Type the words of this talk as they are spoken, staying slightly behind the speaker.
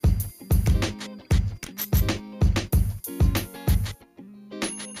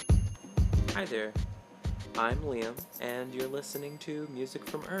Hi there, I'm Liam, and you're listening to Music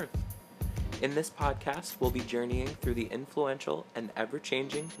from Earth. In this podcast, we'll be journeying through the influential and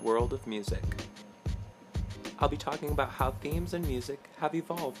ever-changing world of music. I'll be talking about how themes and music have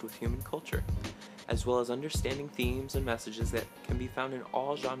evolved with human culture, as well as understanding themes and messages that can be found in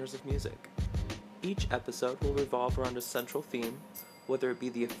all genres of music. Each episode will revolve around a central theme, whether it be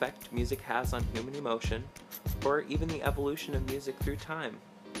the effect music has on human emotion, or even the evolution of music through time.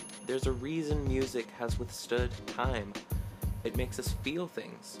 There's a reason music has withstood time. It makes us feel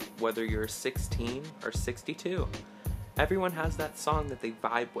things, whether you're 16 or 62. Everyone has that song that they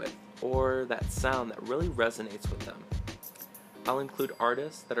vibe with, or that sound that really resonates with them. I'll include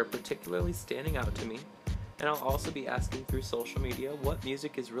artists that are particularly standing out to me, and I'll also be asking through social media what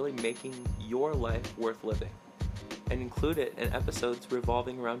music is really making your life worth living, and include it in episodes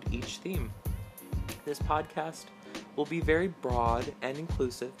revolving around each theme. This podcast will be very broad and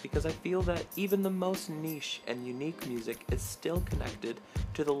inclusive because I feel that even the most niche and unique music is still connected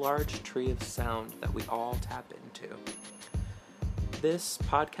to the large tree of sound that we all tap into. This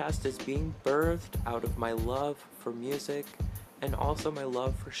podcast is being birthed out of my love for music and also my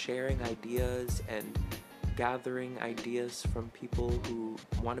love for sharing ideas and gathering ideas from people who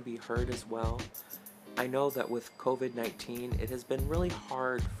want to be heard as well. I know that with COVID-19, it has been really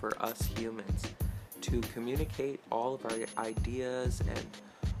hard for us humans to communicate all of our ideas and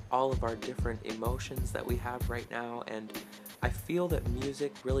all of our different emotions that we have right now, and I feel that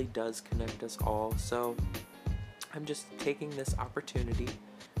music really does connect us all, so I'm just taking this opportunity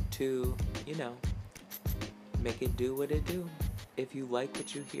to, make it do what it do. If you like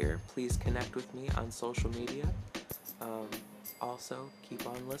what you hear, please connect with me on social media. Also, keep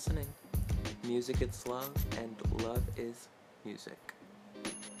on listening. Music is love, and love is music.